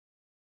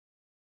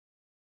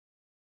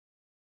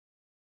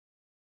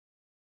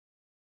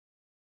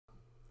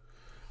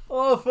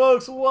Hello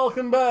folks,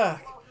 welcome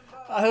back.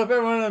 I hope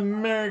everyone had a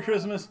Merry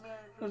Christmas.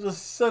 I'll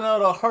just send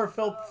out a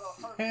heartfelt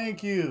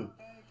thank you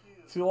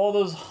to all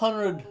those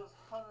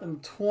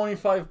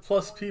 125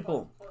 plus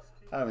people.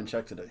 I haven't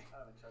checked today,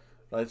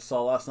 but I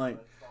saw last night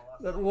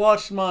that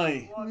watched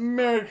my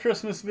Merry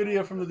Christmas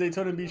video from the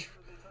Daytona Beach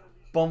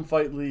Bum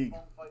Fight League.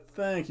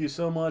 Thank you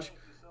so much.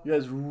 You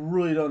guys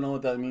really don't know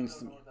what that means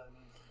to me.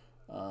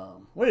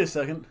 Wait a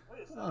second.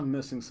 I'm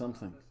missing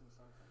something.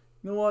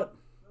 You know what?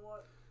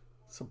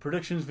 It's a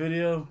predictions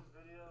video.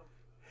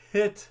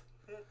 Hit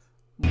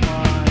my...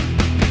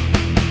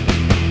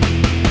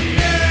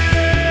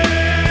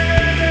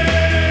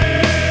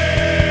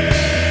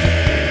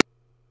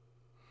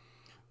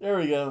 There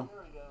we go.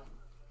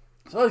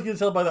 So as you can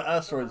tell by the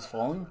asteroids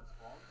falling,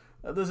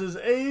 that this is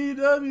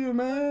AEW,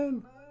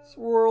 man. It's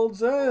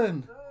World's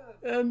End.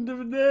 End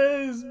of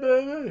days,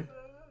 baby.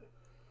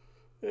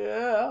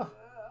 Yeah.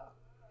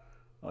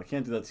 Oh, I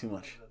can't do that too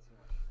much.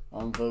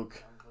 I'll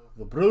invoke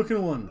the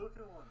Broken One.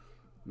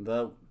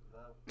 That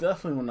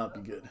definitely will not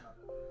be good.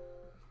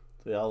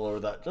 So yeah, I'll lower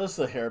that just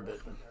a hair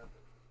bit.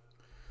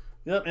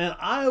 Yep, and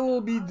I will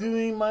be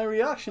doing my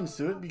reactions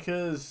to it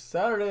because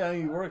Saturday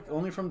I work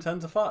only from 10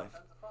 to 5.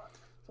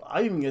 So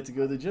I even get to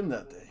go to the gym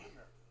that day.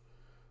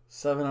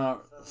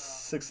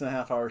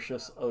 6.5 hour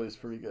shifts, always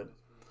pretty good.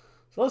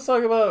 So let's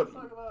talk about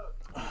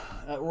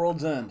at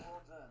World's End.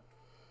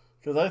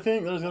 Because I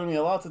think there's going to be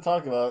a lot to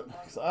talk about.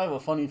 Because I have a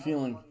funny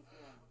feeling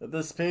that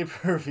this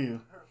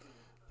pay-per-view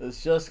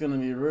is just going to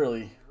be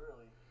really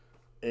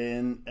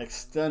an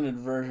extended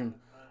version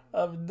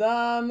of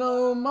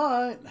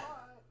Dynamite.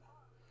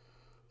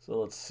 So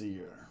let's see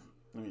here.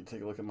 Let me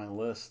take a look at my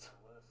list.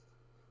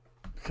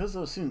 Because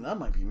I was seeing that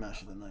might be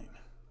match of the night.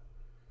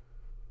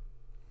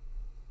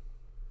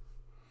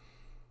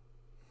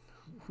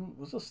 Who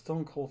was a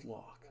Stone Cold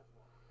Lock?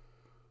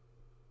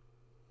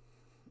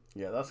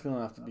 Yeah, that's going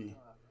to have to be...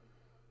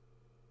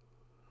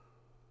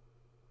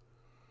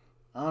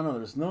 I don't know,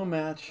 there's no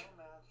match.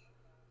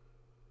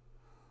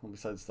 Well,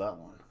 besides that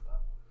one.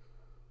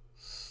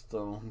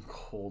 Stone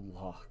Cold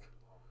Lock.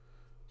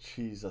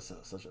 Jeez, that's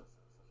such a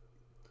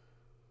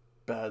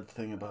bad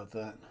thing about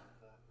that.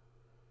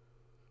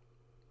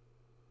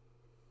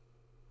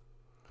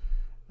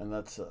 And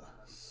that's a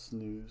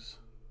snooze.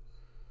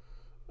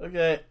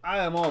 Okay, I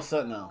am all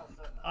set now.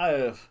 I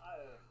have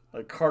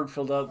a card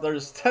filled out.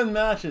 There's 10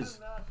 matches.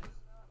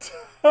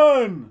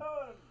 10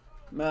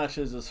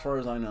 matches as far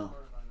as I know.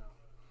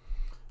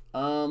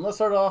 Let's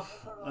start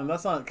off, and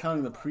that's not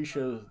counting the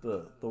pre-show,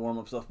 the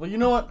warm-up stuff. But you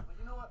know what?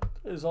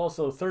 It is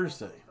also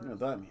Thursday. You know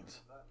what that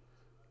means.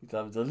 You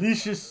have a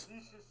delicious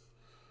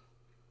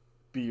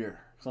beer,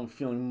 because I'm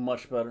feeling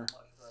much better.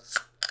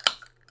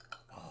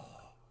 Oh,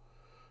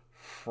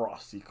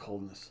 frosty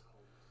coldness.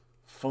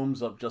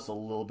 Foams up just a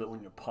little bit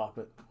when you pop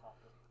it. I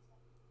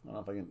don't know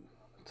if I can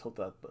tilt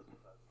that, but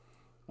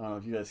I don't know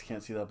if you guys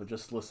can't see that, but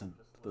just listen to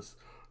this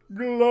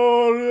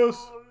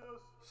glorious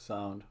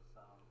sound.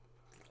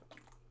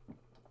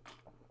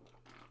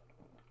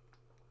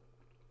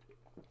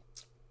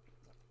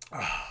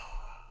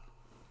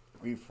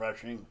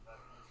 Refreshing.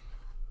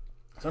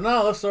 So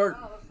now let's start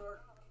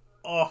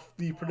off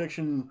the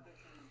prediction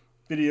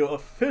video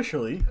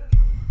officially.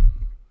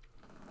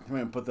 I'm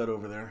going to put that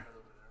over there.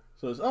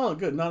 So it's, oh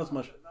good, not as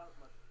much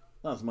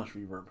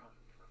reverb.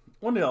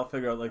 One day I'll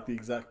figure out like the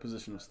exact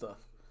position of stuff.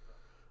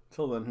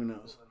 Till then, who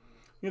knows?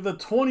 You have the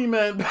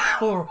 20-man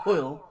battle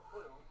royal.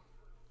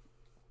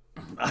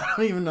 I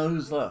don't even know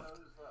who's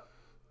left.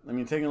 I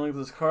mean, taking a look at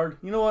this card,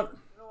 you know what?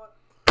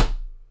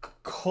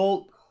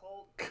 Colt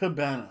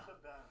Cabana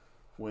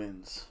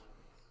wins.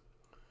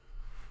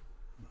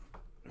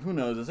 Who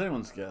knows? It's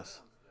anyone's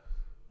guess.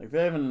 Like,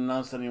 they haven't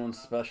announced anyone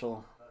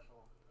special.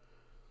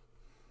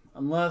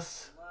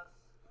 Unless,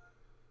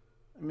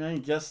 I mean, I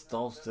guess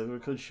Dolph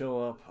Ziggler could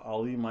show up.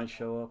 Ali might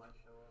show up.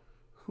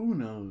 Who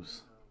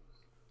knows?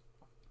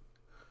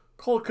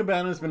 Colt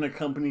Cabana's been a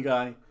company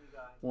guy.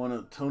 One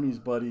of Tony's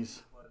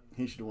buddies.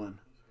 He should win.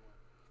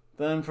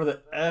 Then for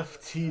the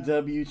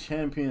FTW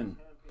champion,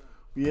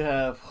 we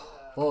have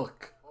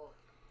Hook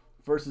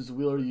versus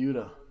Wheeler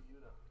Yuta.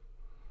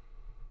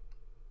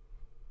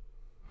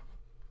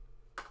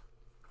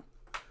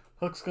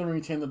 Hook's going to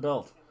retain the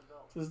belt.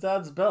 It's his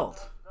dad's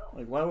belt.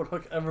 Like, why would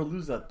Hook ever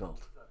lose that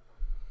belt?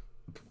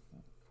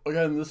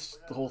 Again,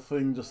 the whole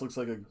thing just looks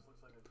like a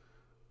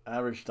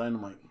average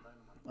Dynamite.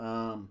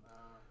 Then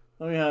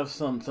we have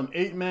some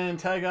 8-man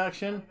tag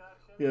action.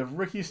 We have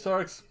Ricky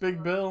Starks,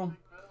 Big Bill,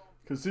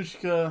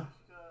 Kazuchika.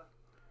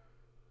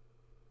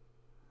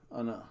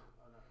 Oh no.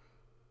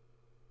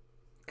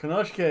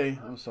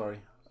 Konosuke, I'm sorry,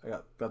 I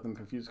got them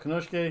confused.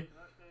 Konosuke,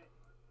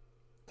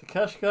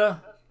 Takeshita,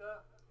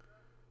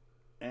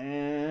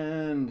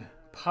 and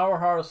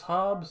Powerhouse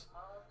Hobbs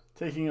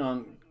taking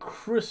on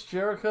Chris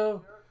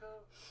Jericho,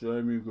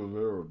 Sammy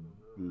Guevara,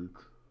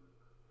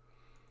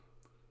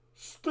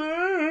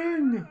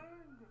 Sting,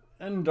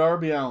 and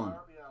Darby Allin.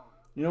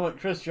 You know what,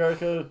 Chris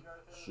Jericho,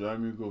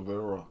 Sammy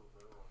Guevara,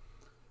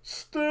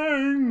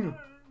 Sting,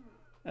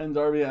 and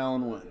Darby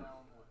Allin win.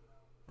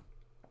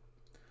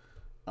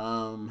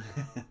 Um,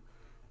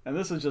 and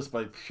this is just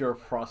by pure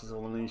process of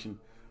elimination.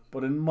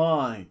 But in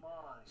my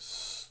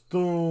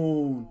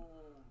stone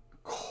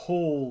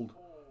cold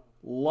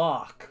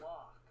lock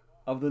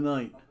of the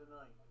night,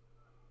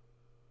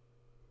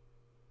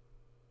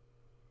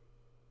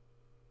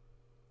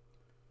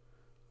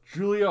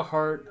 Julia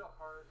Hart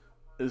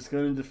is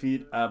going to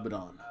defeat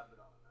Abaddon.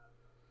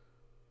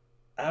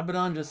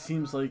 Abaddon just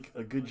seems like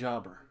a good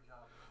jobber.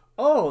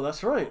 Oh,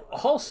 that's right.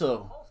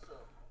 Also,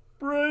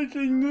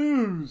 breaking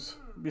news.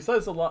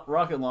 Besides the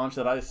rocket launch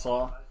that I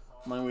saw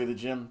on my way to the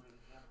gym,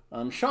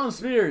 Shawn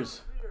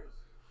Spears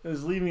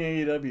is leaving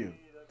AEW. You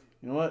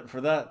know what?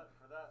 For that,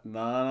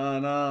 na na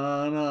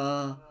na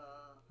na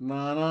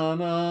na na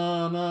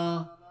na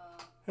na.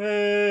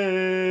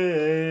 Hey,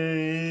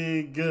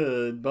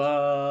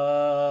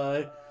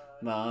 goodbye.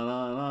 Na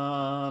na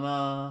na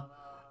na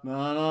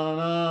na na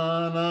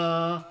na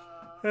na.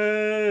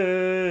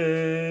 Hey,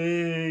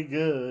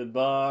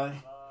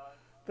 goodbye.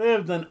 They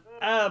have done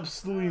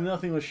absolutely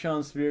nothing with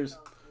Shawn Spears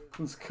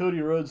since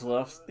Cody Rhodes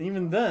left.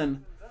 Even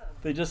then,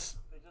 they just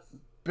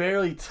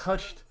barely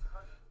touched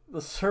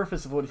the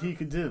surface of what he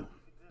could do.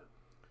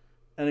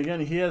 And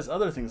again, he has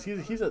other things.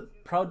 He's a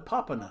proud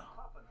papa now.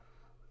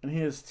 And he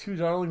has two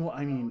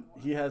darling...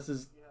 he has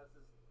his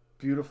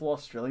beautiful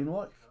Australian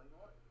wife.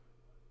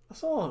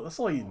 That's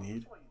all you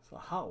need. It's a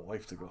hot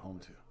wife to go home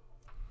to.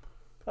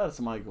 That's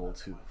my goal,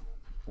 too.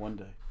 One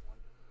day.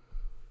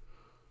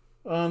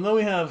 Then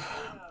we have...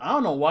 I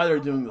don't know why they're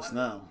doing this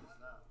now.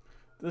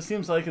 This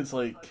seems like it's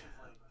like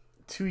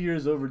 2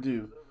 years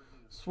overdue.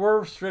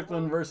 Swerve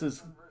Strickland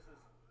versus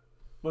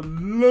the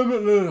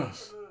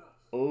Limitless.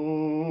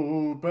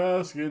 Oh,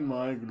 bask in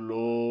my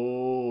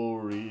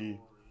glory.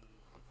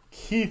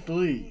 Keith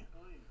Lee.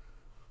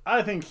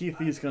 I think Keith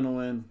Lee's going to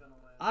win.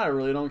 I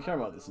really don't care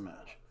about this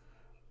match.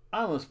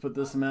 I almost put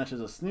this match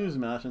as a snooze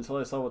match until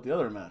I saw what the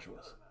other match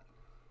was.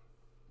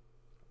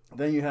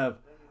 Then you have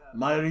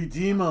My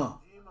Redeemer,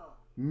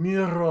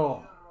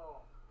 Miro,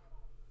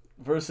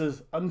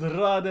 versus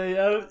Andrade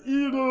El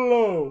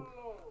Idolo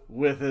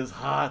with his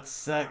hot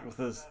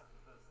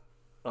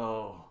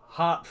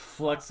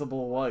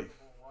flexible wife.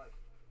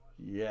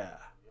 Yeah.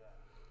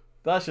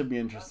 That should be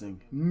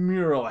interesting.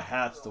 Miro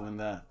has to win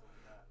that.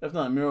 If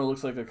not, Miro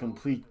looks like a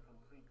complete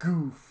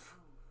goof.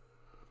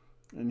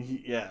 And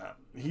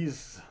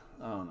he's,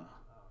 I don't know.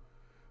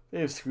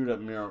 They've screwed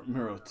up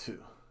Miro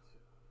too.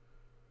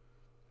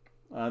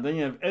 Then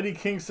you have Eddie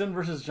Kingston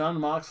versus Jon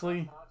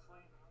Moxley.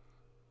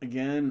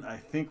 Again, I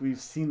think we've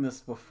seen this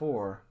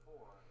before.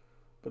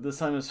 But this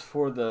time it's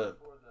for the,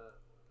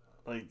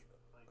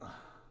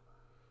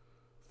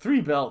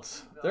 3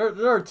 belts.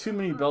 There are too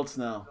many belts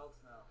now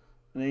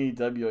in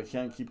AEW. I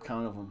can't keep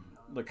count of them.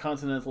 The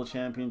Continental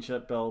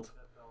Championship belt,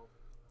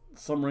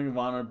 some Ring of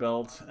Honor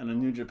belt, and a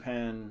New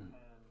Japan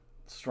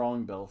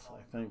Strong belt,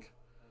 I think.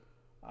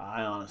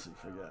 I honestly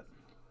forget.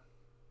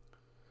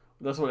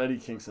 That's what Eddie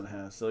Kingston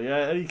has. So yeah,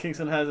 Eddie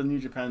Kingston has a New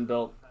Japan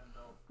belt.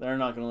 They're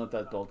not going to let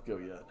that belt go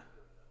yet.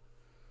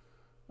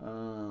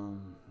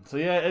 So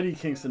yeah, Eddie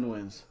Kingston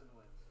wins.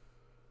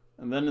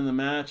 And then in the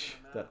match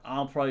that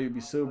I'll probably be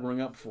sobering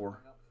up for,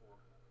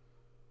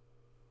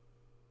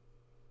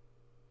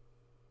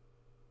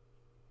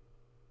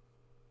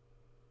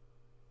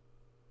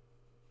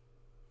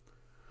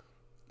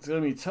 it's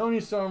going to be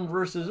Toni Storm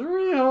versus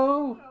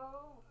Riho.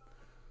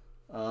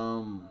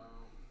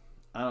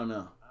 I don't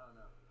know.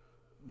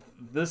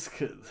 This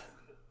could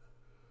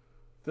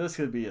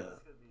be a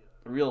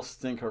real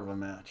stinker of a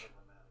match.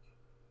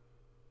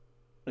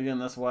 Again,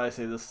 that's why I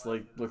say this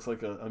looks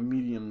like a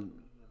medium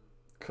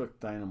cooked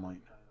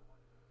Dynamite.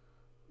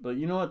 But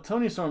you know what?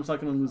 Toni Storm's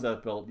not going to lose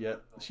that belt yet.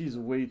 She's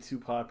way too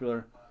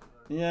popular.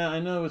 Yeah, I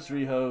know it's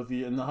Riho,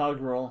 the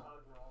inaugural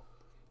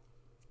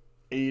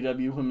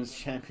AEW Women's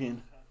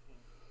Champion,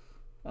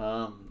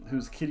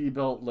 whose kitty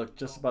belt looked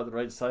just about the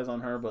right size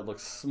on her, but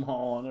looks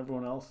small on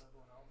everyone else.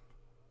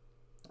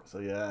 So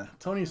yeah,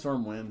 Toni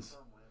Storm wins.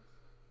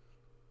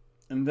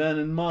 And then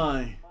in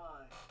my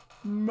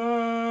match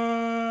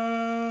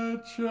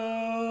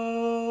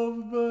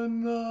of the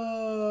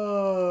night,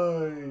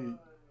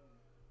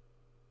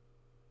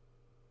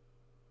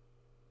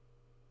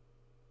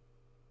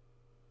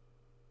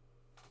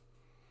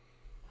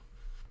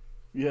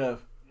 we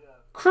have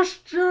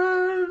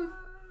Christian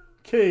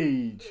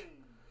Cage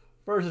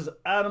versus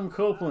Adam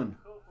Copeland.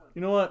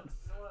 You know what?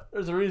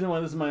 There's a reason why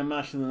this is my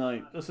match of the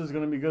night. This is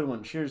going to be a good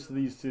one. Cheers to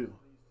these two.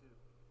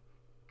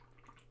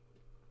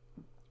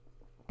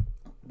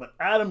 But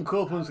Adam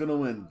Copeland's going to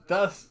win.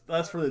 That's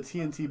for the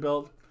TNT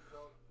belt.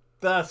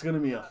 That's going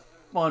to be a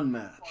fun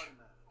match.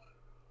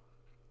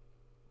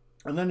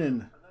 And then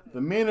in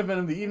the main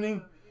event of the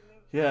evening,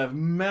 you have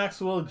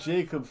Maxwell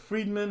Jacob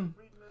Friedman,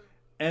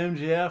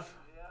 MJF,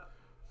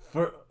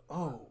 for...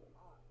 Oh,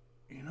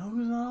 you know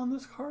who's not on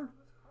this card?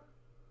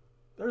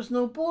 There's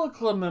no Bullet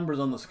Club members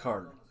on this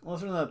card.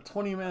 Unless they're in that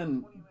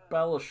 20-man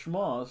battle of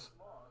schmaws.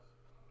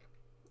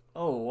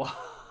 Oh,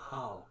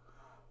 wow.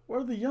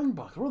 Where are the Young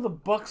Bucks? Where are the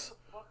Bucks?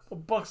 The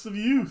Bucks of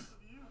Youth?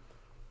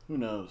 Who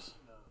knows?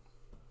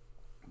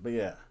 But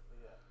yeah.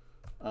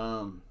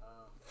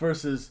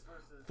 versus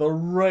the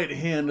right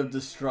hand of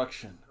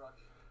destruction,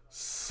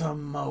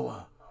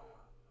 Samoa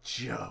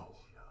Joe.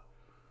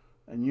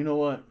 And you know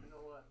what?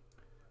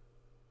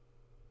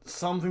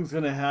 Something's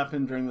going to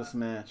happen during this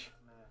match.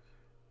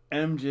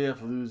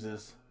 MJF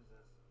loses,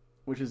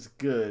 which is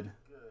good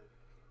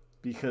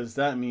because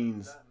that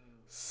means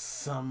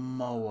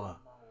Samoa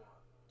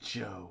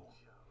Joe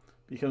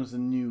becomes the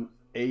new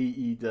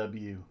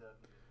AEW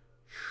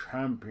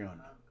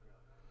champion.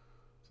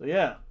 So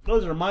yeah,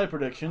 those are my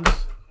predictions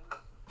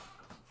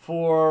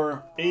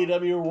for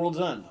AEW World's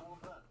End.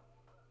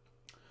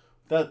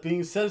 That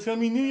being said, it's going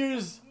to be New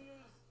Year's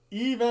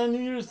Eve and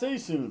New Year's Day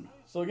soon.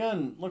 So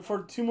again, look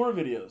for 2 more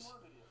videos.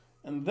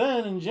 And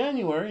then in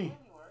January,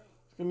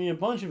 it's going to be a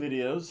bunch of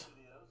videos.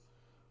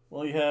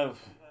 Well, you have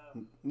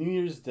New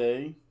Year's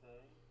Day,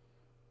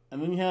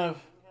 and then you have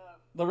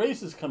the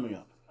races coming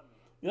up.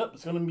 Yep,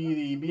 it's going to be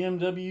the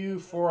BMW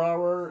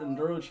 4-Hour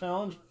Enduro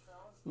Challenge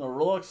and the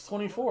Rolex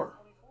 24.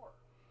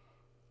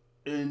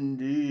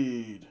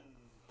 Indeed.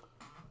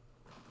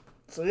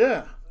 So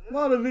yeah, a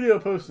lot of video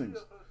postings.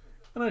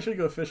 And I should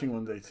go fishing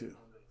one day too.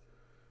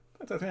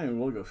 In fact, I think I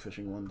will go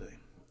fishing one day.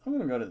 I'm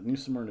going to go to New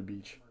Smyrna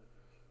Beach.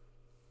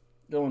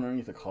 Go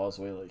underneath the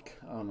causeway, like,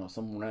 I don't know,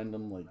 some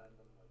random, like,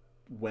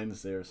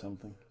 Wednesday or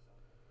something.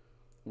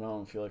 I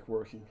don't feel like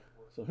working.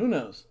 So who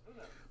knows?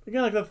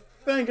 Again, I'd like to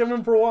thank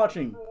everyone for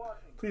watching.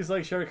 Please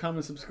like, share,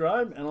 comment,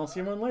 subscribe, and I'll see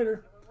everyone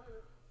later.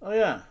 Oh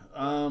yeah,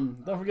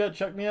 don't forget,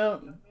 check me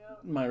out.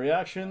 My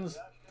reactions,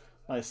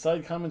 my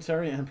side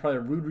commentary, and probably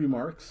rude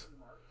remarks.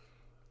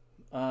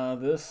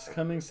 This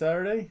coming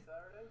Saturday,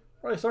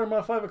 probably starting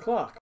about 5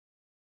 o'clock.